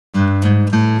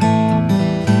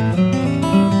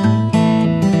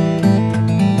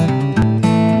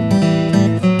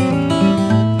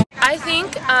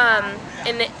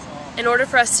in order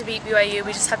for us to beat BYU,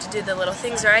 we just have to do the little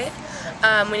things right.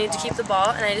 We need to keep the ball,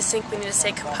 and I just think we need to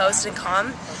stay composed and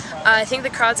calm. I think the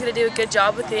crowd's going to do a good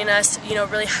job with getting us,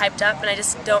 really hyped up, and I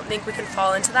just don't think we can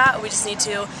fall into that. We just need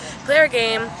to play our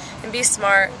game and be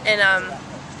smart. And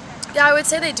yeah, I would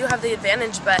say they do have the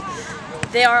advantage, but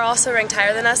they are also ranked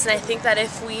higher than us, and I think that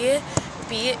if we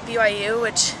beat BYU,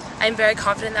 which I'm very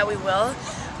confident that we will,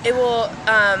 it will,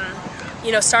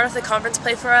 start off the conference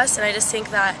play for us, and I just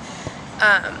think that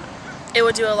it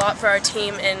would do a lot for our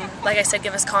team and, like I said,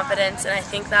 give us confidence. And I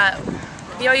think that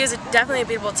BYU is definitely a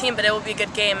beatable team, but it will be a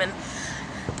good game. And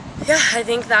yeah, I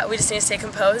think that we just need to stay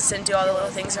composed and do all the little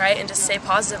things right and just stay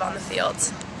positive on the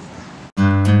field.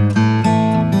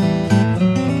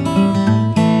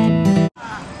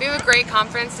 We have a great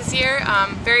conference this year,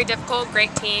 very difficult,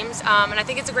 great teams, and I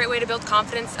think it's a great way to build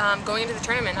confidence going into the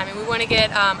tournament. I mean, we want to get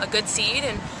a good seed,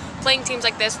 and playing teams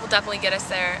like this will definitely get us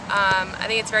there. I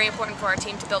think it's very important for our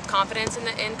team to build confidence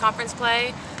in conference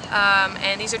play,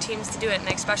 and these are teams to do it, and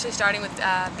especially starting with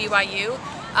BYU.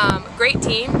 Great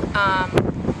team,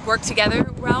 work together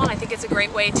well, and I think it's a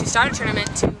great way to start a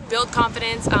tournament to build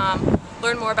confidence,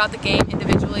 learn more about the game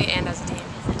individually and as a team.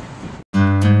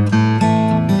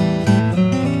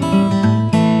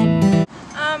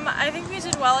 I think we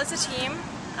did well as a team.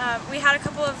 We had a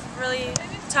couple of really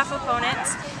tough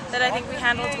opponents that I think we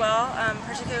handled well,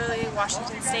 particularly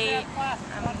Washington State.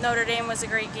 Notre Dame was a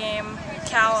great game.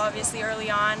 Cal, obviously, early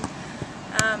on.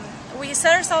 We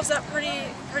set ourselves up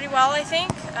pretty well, I think.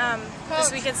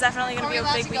 This weekend's definitely going to be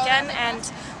a big weekend,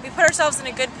 and we put ourselves in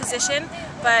a good position,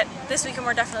 but this weekend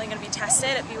we're definitely going to be tested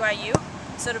at BYU,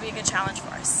 so it'll be a good challenge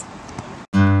for us.